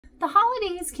The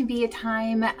holidays can be a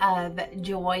time of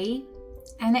joy,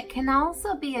 and it can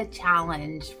also be a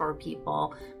challenge for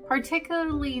people,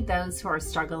 particularly those who are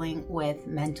struggling with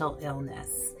mental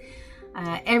illness.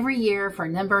 Every year for a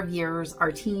number of years,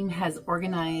 our team has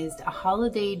organized a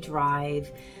holiday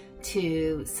drive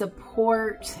to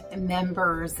support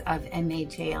members of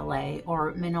MHALA,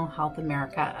 or Mental Health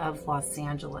America of Los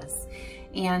Angeles.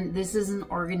 And this is an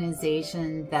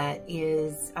organization that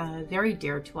is very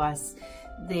dear to us.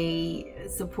 They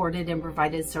supported and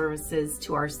provided services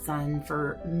to our son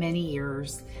for many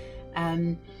years.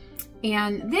 And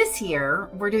this year,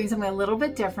 we're doing something a little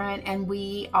bit different, and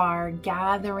we are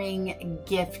gathering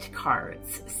gift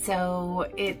cards.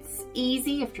 So it's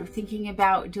easy if you're thinking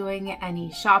about doing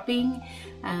any shopping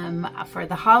for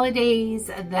the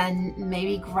holidays, then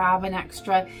maybe grab an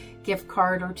extra gift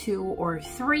card or 2 or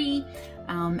 3.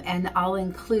 And I'll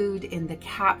include in the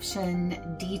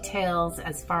caption details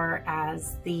as far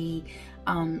as the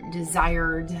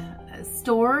desired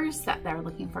stores that they're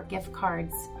looking for gift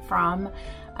cards from.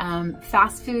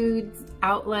 Fast food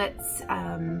outlets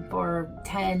for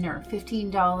 $10 or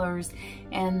 $15,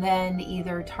 and then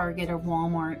either Target or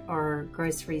Walmart or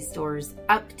grocery stores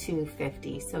up to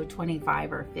 $50. So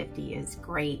 $25 or $50 is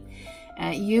great.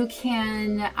 You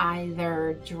can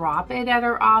either drop it at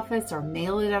our office or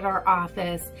mail it at our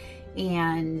office.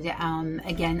 And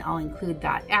again, I'll include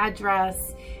that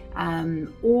address.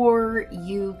 Or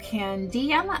you can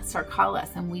DM us or call us,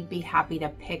 and we'd be happy to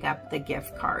pick up the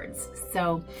gift cards.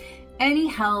 So any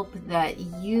help that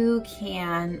you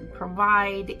can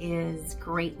provide is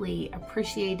greatly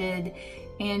appreciated.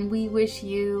 And we wish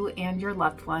you and your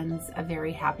loved ones a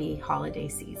very happy holiday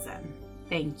season.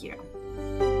 Thank you.